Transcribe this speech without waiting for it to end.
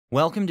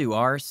Welcome to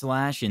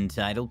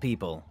r/Entitled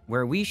People,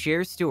 where we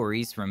share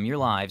stories from your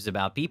lives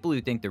about people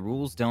who think the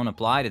rules don't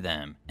apply to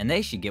them, and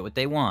they should get what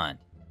they want.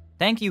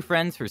 Thank you,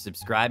 friends, for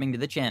subscribing to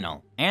the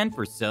channel, and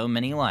for so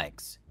many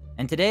likes.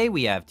 And today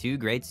we have two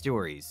great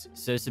stories,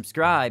 so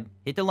subscribe,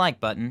 hit the like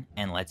button,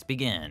 and let's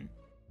begin.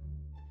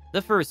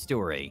 The first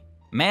story.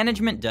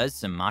 Management does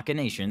some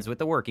machinations with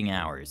the working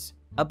hours.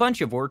 A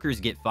bunch of workers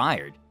get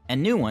fired,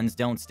 and new ones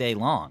don't stay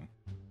long.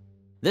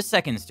 The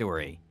second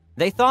story.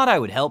 They thought I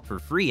would help for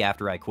free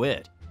after I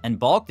quit, and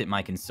balked at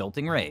my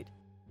consulting rate.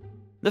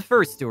 The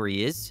first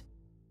story is,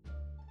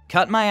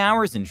 cut my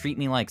hours and treat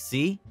me like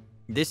C?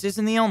 This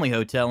isn't the only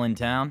hotel in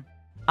town.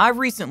 I've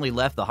recently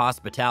left the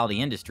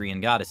hospitality industry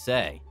and gotta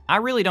say, I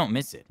really don't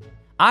miss it.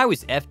 I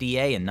was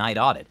FDA and night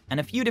audit and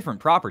a few different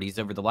properties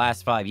over the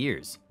last 5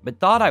 years, but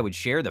thought I would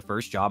share the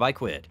first job I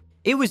quit.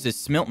 It was a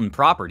Smilton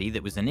property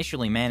that was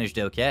initially managed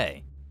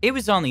okay. It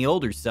was on the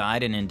older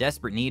side and in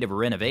desperate need of a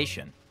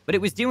renovation, but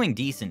it was doing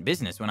decent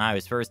business when I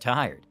was first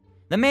hired.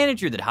 The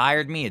manager that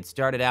hired me had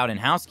started out in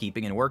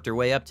housekeeping and worked her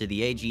way up to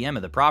the AGM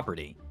of the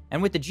property,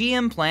 and with the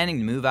GM planning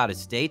to move out of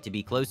state to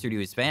be closer to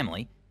his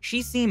family,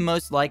 she seemed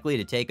most likely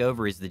to take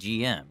over as the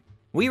GM.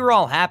 We were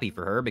all happy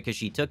for her because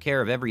she took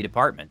care of every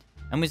department,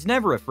 and was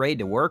never afraid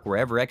to work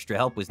wherever extra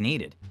help was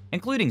needed,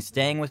 including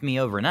staying with me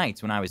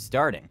overnights when I was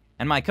starting,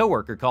 and my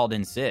coworker called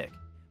in sick.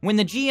 When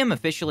the GM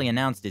officially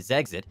announced his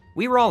exit,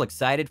 we were all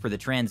excited for the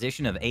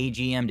transition of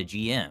AGM to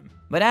GM,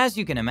 but as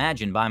you can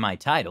imagine by my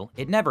title,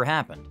 it never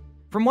happened.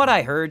 From what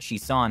I heard, she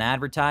saw an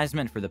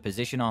advertisement for the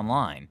position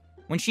online.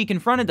 When she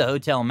confronted the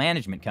hotel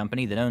management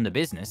company that owned the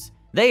business,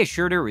 they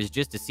assured her it was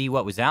just to see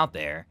what was out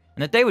there,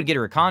 and that they would get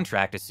her a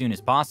contract as soon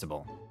as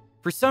possible.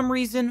 For some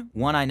reason,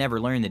 one I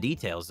never learned the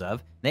details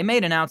of, they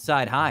made an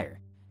outside hire.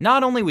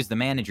 Not only was the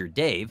manager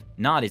Dave,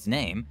 not his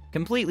name,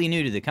 completely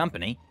new to the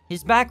company,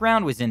 his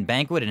background was in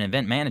banquet and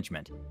event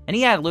management, and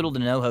he had little to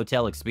no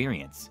hotel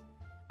experience.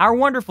 Our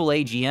wonderful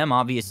AGM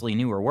obviously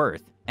knew her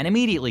worth, and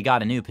immediately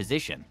got a new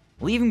position,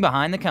 leaving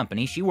behind the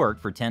company she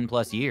worked for 10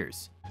 plus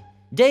years.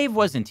 Dave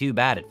wasn't too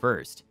bad at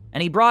first,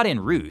 and he brought in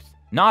Ruth,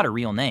 not a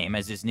real name,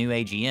 as his new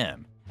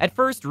AGM. At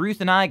first,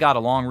 Ruth and I got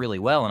along really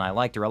well, and I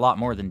liked her a lot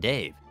more than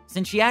Dave,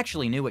 since she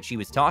actually knew what she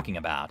was talking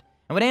about,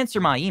 and would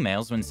answer my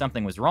emails when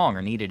something was wrong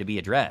or needed to be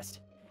addressed.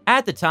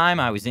 At the time,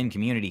 I was in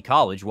community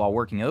college while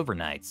working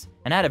overnights,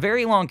 and had a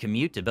very long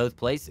commute to both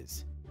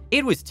places.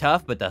 It was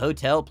tough, but the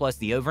hotel plus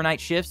the overnight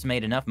shifts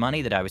made enough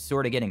money that I was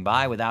sort of getting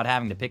by without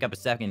having to pick up a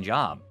second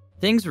job.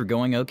 Things were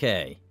going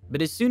okay,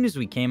 but as soon as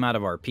we came out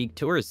of our peak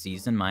tourist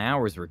season, my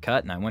hours were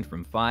cut and I went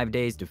from 5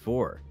 days to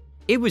 4.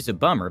 It was a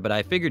bummer, but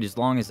I figured as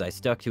long as I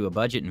stuck to a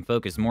budget and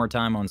focused more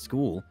time on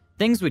school,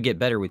 things would get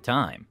better with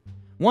time.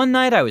 One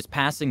night I was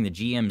passing the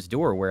GM's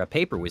door where a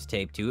paper was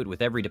taped to it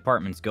with every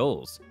department's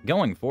goals,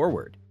 going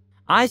forward.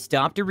 I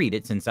stopped to read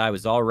it since I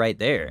was all right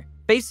there.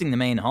 Facing the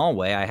main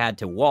hallway, I had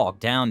to walk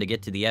down to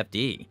get to the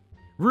FD.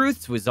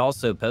 Ruth's was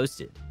also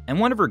posted, and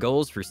one of her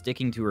goals for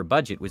sticking to her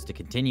budget was to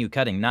continue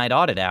cutting night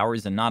audit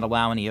hours and not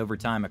allow any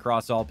overtime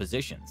across all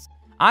positions.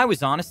 I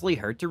was honestly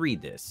hurt to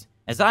read this,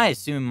 as I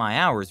assumed my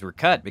hours were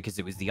cut because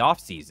it was the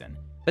off-season,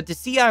 but to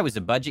see I was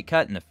a budget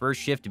cut and the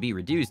first shift to be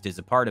reduced as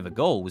a part of a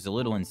goal was a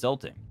little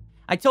insulting.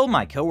 I told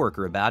my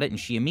coworker about it and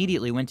she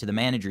immediately went to the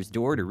manager's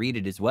door to read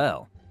it as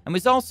well, and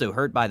was also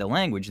hurt by the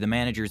language the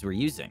managers were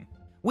using.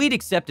 We'd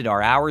accepted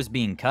our hours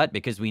being cut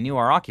because we knew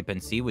our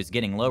occupancy was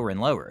getting lower and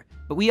lower,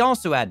 but we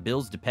also had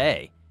bills to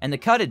pay, and the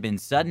cut had been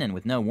sudden and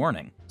with no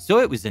warning, so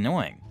it was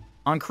annoying.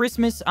 On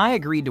Christmas, I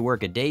agreed to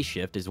work a day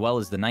shift as well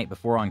as the night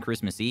before on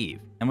Christmas Eve,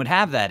 and would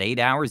have that 8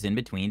 hours in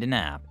between to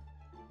nap.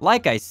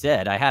 Like I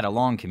said, I had a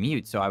long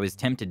commute, so I was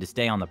tempted to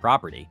stay on the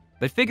property,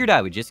 but figured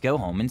I would just go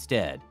home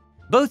instead.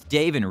 Both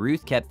Dave and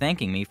Ruth kept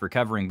thanking me for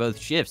covering both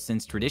shifts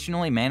since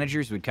traditionally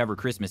managers would cover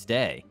Christmas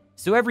Day,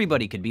 so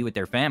everybody could be with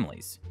their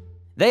families.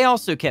 They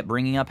also kept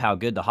bringing up how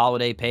good the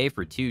holiday pay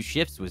for 2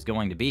 shifts was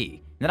going to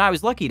be, and that I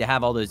was lucky to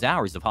have all those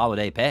hours of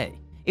holiday pay.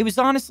 It was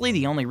honestly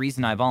the only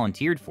reason I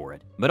volunteered for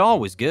it, but all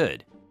was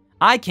good.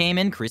 I came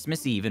in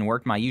Christmas Eve and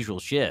worked my usual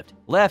shift,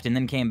 left and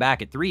then came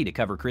back at 3 to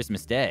cover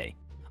Christmas Day,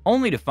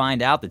 only to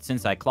find out that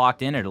since I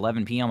clocked in at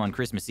 11 p.m. on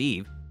Christmas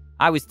Eve,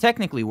 I was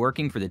technically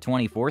working for the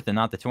 24th and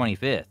not the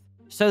 25th,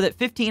 so that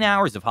 15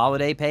 hours of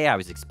holiday pay I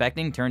was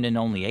expecting turned into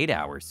only 8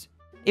 hours.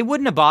 It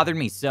wouldn't have bothered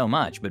me so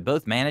much, but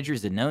both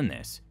managers had known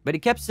this, but he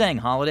kept saying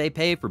holiday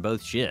pay for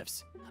both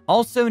shifts.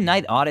 Also,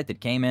 night audit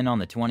that came in on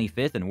the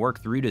 25th and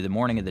worked through to the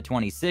morning of the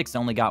 26th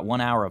only got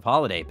 1 hour of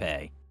holiday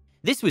pay.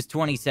 This was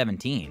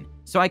 2017,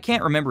 so I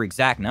can't remember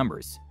exact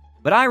numbers,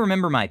 but I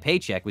remember my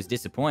paycheck was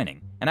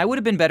disappointing, and I would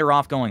have been better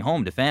off going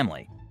home to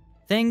family.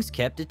 Things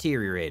kept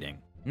deteriorating,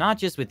 not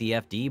just with the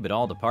FD, but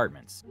all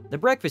departments. The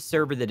breakfast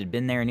server that had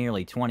been there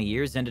nearly 20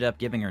 years ended up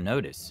giving her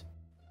notice.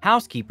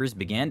 Housekeepers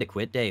began to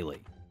quit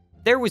daily.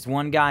 There was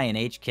one guy in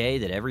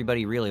HK that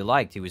everybody really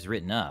liked who was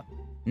written up.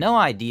 No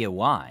idea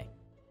why.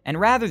 And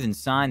rather than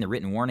sign the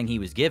written warning he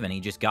was given,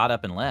 he just got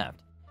up and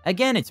left.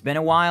 Again, it's been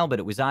a while, but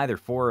it was either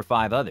 4 or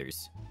 5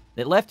 others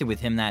that left it with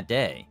him that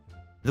day.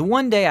 The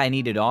one day I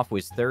needed off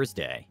was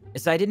Thursday,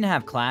 as I didn't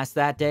have class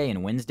that day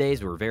and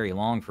Wednesdays were very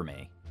long for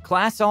me.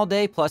 Class all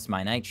day plus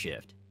my night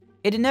shift.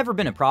 It had never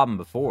been a problem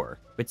before,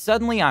 but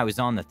suddenly I was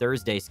on the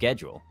Thursday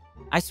schedule.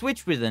 I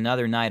switched with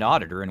another night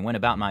auditor and went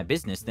about my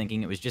business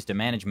thinking it was just a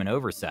management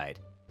oversight.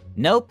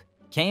 Nope,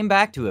 came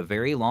back to a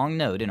very long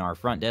note in our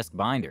front desk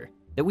binder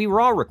that we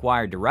were all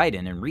required to write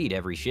in and read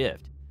every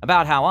shift,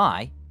 about how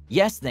I,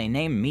 yes, they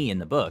named me in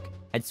the book,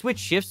 had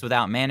switched shifts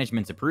without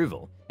management's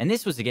approval, and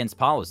this was against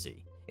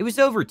policy. It was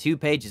over 2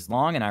 pages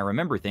long and I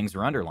remember things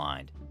were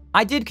underlined.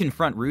 I did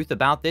confront Ruth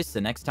about this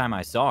the next time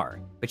I saw her,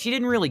 but she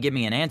didn't really give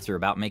me an answer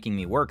about making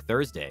me work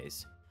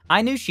Thursdays.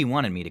 I knew she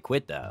wanted me to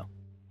quit though.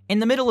 In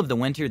the middle of the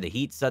winter, the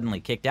heat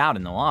suddenly kicked out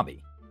in the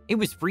lobby. It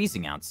was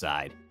freezing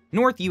outside.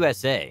 North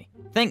USA.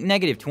 Think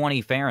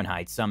 -20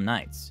 Fahrenheit some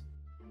nights.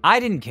 I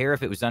didn't care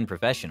if it was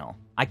unprofessional.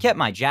 I kept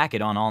my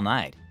jacket on all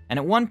night, and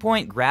at one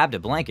point grabbed a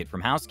blanket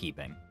from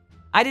housekeeping.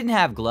 I didn't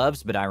have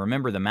gloves, but I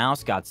remember the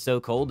mouse got so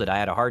cold that I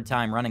had a hard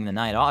time running the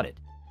night audit.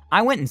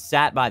 I went and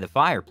sat by the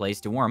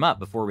fireplace to warm up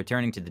before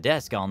returning to the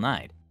desk all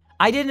night.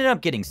 I ended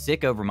up getting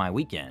sick over my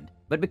weekend,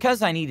 but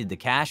because I needed the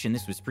cash and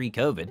this was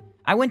pre-COVID,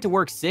 I went to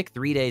work sick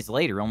 3 days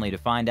later only to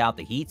find out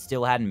the heat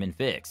still hadn't been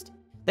fixed.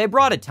 They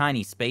brought a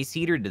tiny space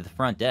heater to the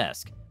front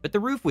desk, but the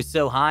roof was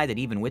so high that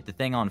even with the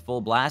thing on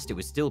full blast, it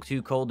was still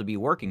too cold to be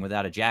working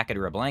without a jacket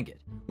or a blanket.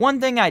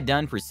 One thing I'd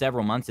done for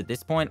several months at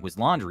this point was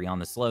laundry on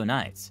the slow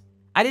nights.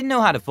 I didn't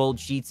know how to fold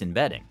sheets and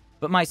bedding,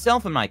 but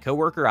myself and my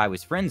coworker I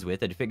was friends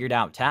with had figured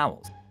out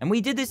towels, and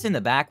we did this in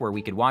the back where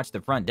we could watch the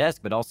front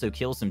desk but also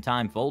kill some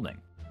time folding.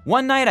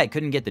 One night I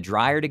couldn't get the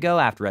dryer to go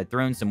after I'd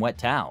thrown some wet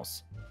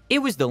towels. It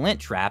was the lint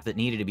trap that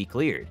needed to be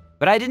cleared,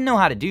 but I didn't know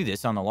how to do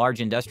this on the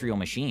large industrial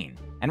machine,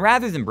 and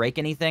rather than break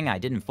anything, I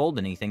didn't fold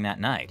anything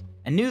that night,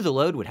 and knew the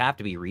load would have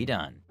to be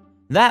redone.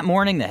 That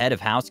morning, the head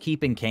of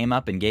housekeeping came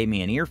up and gave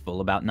me an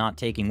earful about not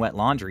taking wet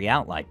laundry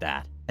out like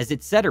that, as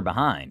it set her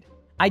behind.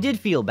 I did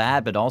feel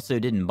bad, but also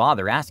didn't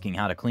bother asking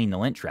how to clean the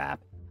lint trap.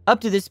 Up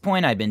to this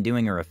point, I'd been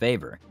doing her a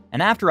favor, and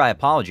after I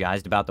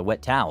apologized about the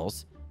wet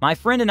towels, my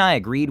friend and I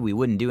agreed we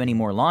wouldn't do any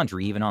more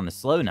laundry even on the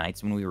slow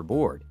nights when we were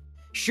bored.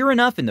 Sure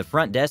enough, in the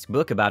front desk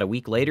book about a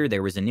week later,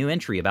 there was a new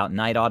entry about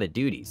night audit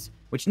duties,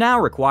 which now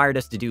required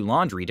us to do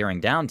laundry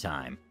during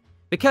downtime.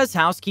 Because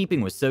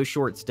housekeeping was so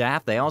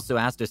short-staffed, they also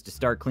asked us to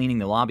start cleaning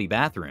the lobby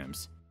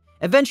bathrooms.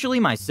 Eventually,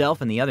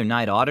 myself and the other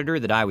night auditor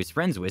that I was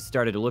friends with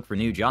started to look for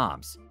new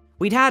jobs.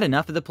 We'd had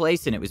enough of the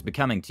place and it was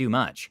becoming too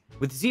much,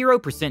 with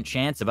 0%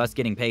 chance of us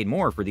getting paid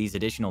more for these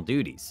additional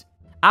duties.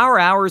 Our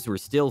hours were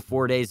still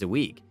 4 days a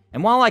week,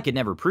 and while I could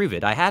never prove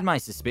it, I had my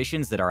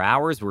suspicions that our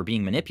hours were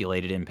being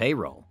manipulated in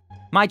payroll.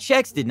 My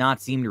checks did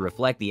not seem to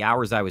reflect the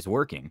hours I was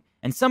working,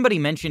 and somebody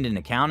mentioned in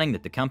accounting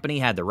that the company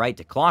had the right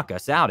to clock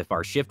us out if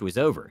our shift was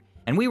over,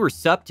 and we were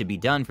supped to be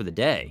done for the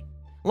day.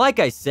 Like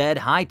I said,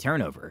 high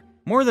turnover.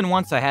 More than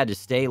once I had to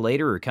stay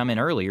later or come in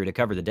earlier to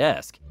cover the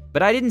desk,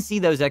 but I didn't see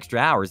those extra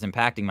hours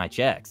impacting my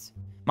checks.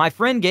 My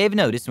friend gave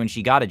notice when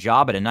she got a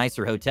job at a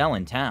nicer hotel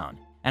in town,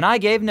 and I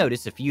gave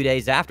notice a few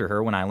days after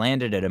her when I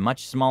landed at a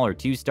much smaller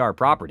 2-star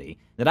property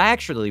that I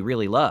actually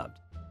really loved.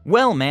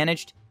 Well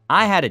managed,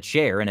 I had a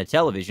chair and a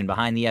television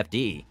behind the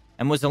FD,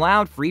 and was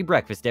allowed free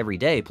breakfast every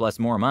day plus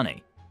more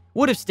money.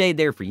 Would have stayed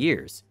there for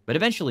years, but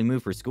eventually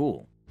moved for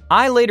school.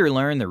 I later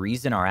learned the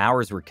reason our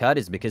hours were cut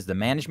is because the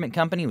management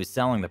company was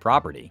selling the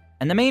property,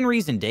 and the main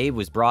reason Dave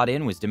was brought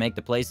in was to make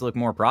the place look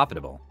more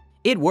profitable.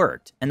 It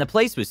worked, and the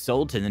place was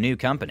sold to the new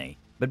company,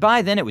 but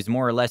by then it was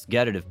more or less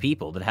gutted of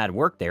people that had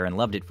worked there and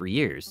loved it for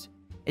years.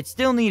 It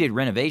still needed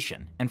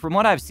renovation, and from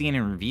what I've seen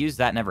in reviews,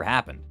 that never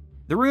happened.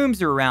 The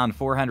rooms are around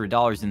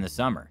 $400 in the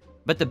summer,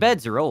 but the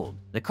beds are old,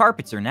 the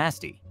carpets are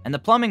nasty, and the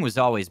plumbing was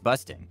always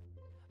busting.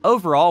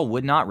 Overall,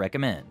 would not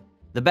recommend.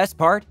 The best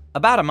part?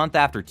 About a month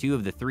after 2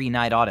 of the 3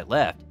 night audit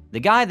left, the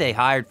guy they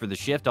hired for the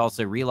shift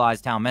also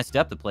realized how messed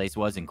up the place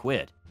was and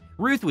quit.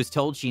 Ruth was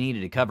told she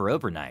needed to cover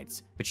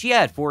overnights, but she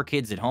had 4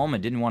 kids at home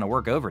and didn't want to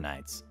work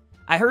overnights.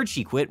 I heard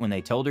she quit when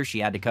they told her she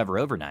had to cover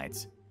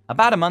overnights.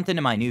 About a month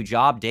into my new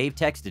job, Dave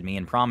texted me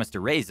and promised a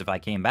raise if I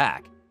came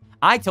back.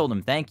 I told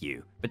him thank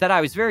you, but that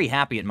I was very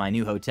happy at my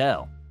new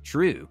hotel.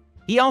 True.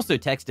 He also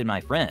texted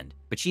my friend,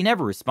 but she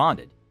never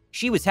responded.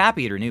 She was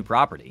happy at her new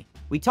property.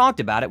 We talked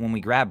about it when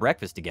we grabbed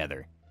breakfast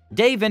together.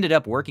 Dave ended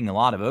up working a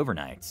lot of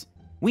overnights.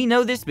 We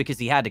know this because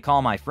he had to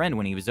call my friend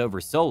when he was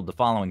oversold the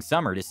following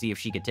summer to see if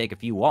she could take a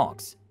few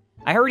walks.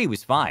 I heard he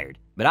was fired,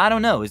 but I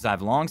don't know as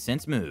I've long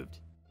since moved.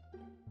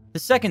 The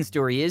second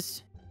story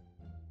is...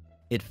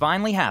 It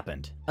finally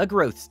happened. A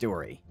growth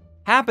story.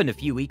 Happened a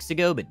few weeks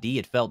ago, but D,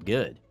 it felt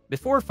good.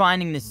 Before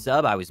finding this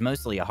sub, I was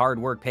mostly a hard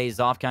work pays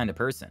off kind of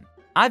person.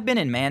 I've been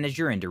in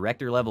manager and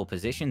director level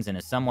positions in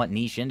a somewhat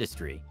niche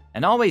industry,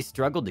 and always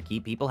struggled to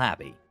keep people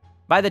happy.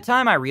 By the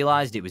time I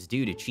realized it was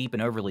due to cheap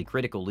and overly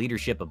critical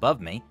leadership above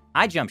me,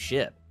 I jumped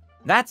ship.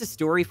 That's a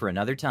story for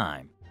another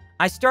time.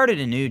 I started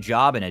a new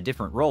job in a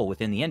different role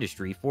within the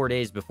industry 4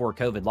 days before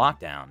COVID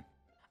lockdown.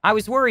 I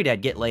was worried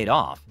I'd get laid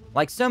off,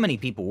 like so many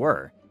people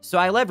were, so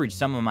I leveraged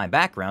some of my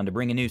background to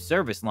bring a new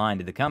service line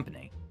to the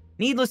company.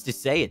 Needless to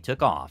say, it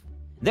took off.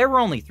 There were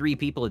only 3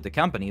 people at the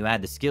company who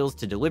had the skills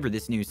to deliver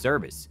this new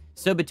service,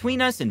 so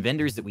between us and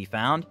vendors that we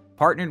found,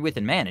 partnered with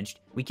and managed,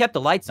 we kept the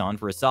lights on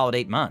for a solid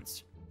 8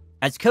 months.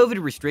 As COVID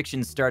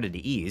restrictions started to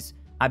ease,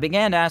 I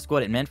began to ask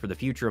what it meant for the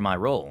future of my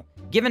role,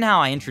 given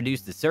how I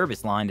introduced the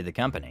service line to the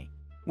company.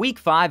 Week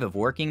 5 of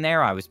working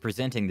there, I was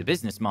presenting the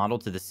business model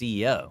to the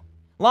CEO.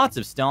 Lots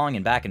of stalling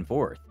and back and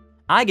forth.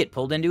 I get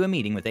pulled into a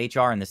meeting with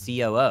HR and the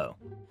COO.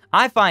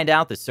 I find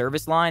out the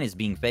service line is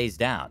being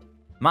phased out.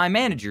 My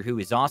manager, who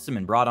is awesome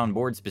and brought on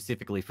board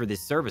specifically for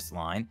this service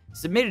line,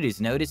 submitted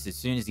his notice as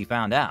soon as he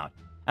found out,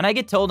 and I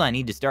get told I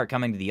need to start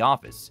coming to the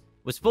office.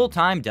 Was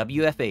full-time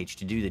WFH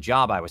to do the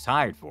job I was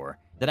hired for,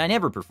 that I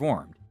never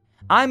performed.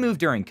 I moved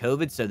during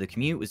COVID, so the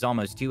commute was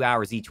almost 2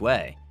 hours each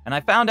way, and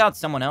I found out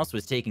someone else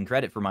was taking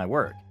credit for my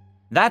work.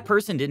 That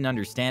person didn't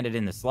understand it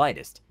in the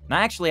slightest, and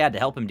I actually had to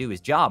help him do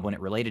his job when it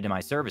related to my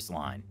service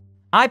line.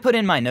 I put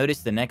in my notice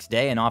the next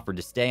day and offered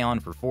to stay on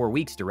for 4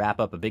 weeks to wrap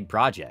up a big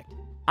project.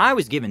 I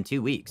was given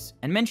 2 weeks,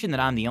 and mentioned that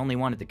I'm the only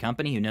one at the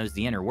company who knows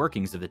the inner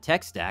workings of the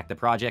tech stack the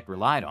project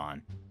relied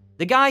on.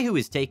 The guy who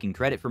was taking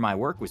credit for my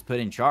work was put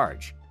in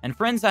charge, and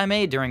friends I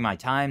made during my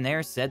time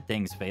there said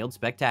things failed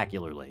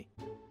spectacularly.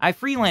 I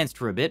freelanced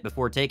for a bit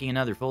before taking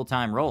another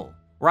full-time role,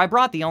 where I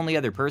brought the only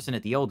other person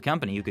at the old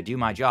company who could do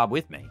my job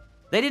with me.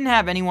 They didn't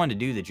have anyone to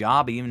do the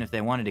job even if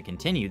they wanted to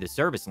continue the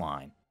service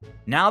line.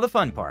 Now the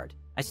fun part.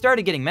 I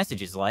started getting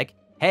messages like,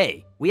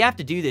 "Hey, we have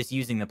to do this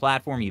using the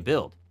platform you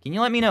built. Can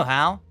you let me know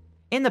how?"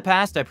 In the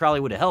past, I probably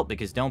would have helped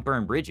because don't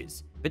burn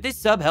bridges, but this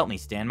sub helped me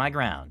stand my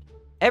ground.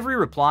 Every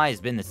reply has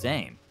been the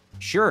same.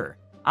 "Sure,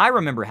 I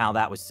remember how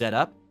that was set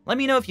up. Let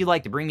me know if you'd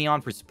like to bring me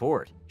on for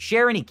support.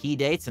 Share any key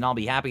dates and I'll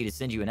be happy to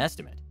send you an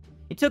estimate."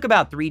 It took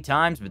about 3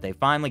 times, but they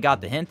finally got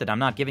the hint that I'm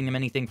not giving them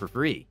anything for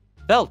free.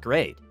 Felt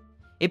great.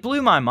 It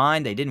blew my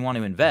mind they didn't want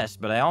to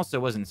invest, but I also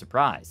wasn't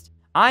surprised.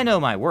 I know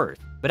my worth,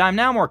 but I'm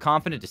now more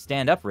confident to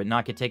stand up for it and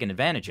not get taken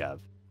advantage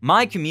of.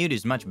 My commute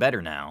is much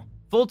better now.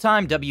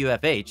 Full-time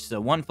WFH, so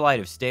 1 flight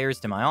of stairs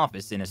to my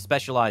office in a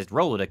specialized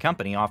role at a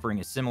company offering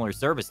a similar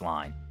service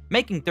line,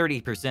 making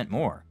 30%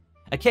 more.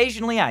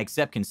 Occasionally, I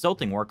accept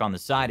consulting work on the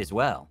side as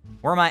well,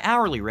 where my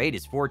hourly rate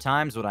is 4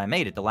 times what I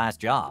made at the last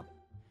job.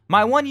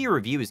 My 1-year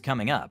review is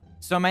coming up,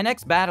 so my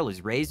next battle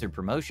is raise or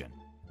promotion.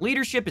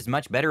 Leadership is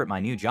much better at my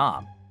new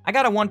job. I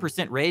got a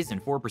 1% raise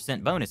and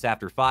 4% bonus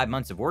after 5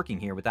 months of working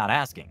here without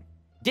asking.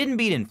 Didn't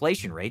beat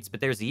inflation rates,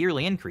 but there's a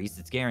yearly increase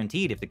that's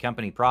guaranteed if the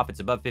company profits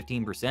above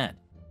 15%.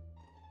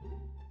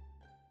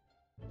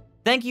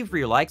 Thank you for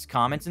your likes,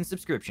 comments, and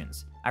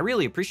subscriptions. I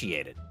really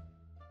appreciate it.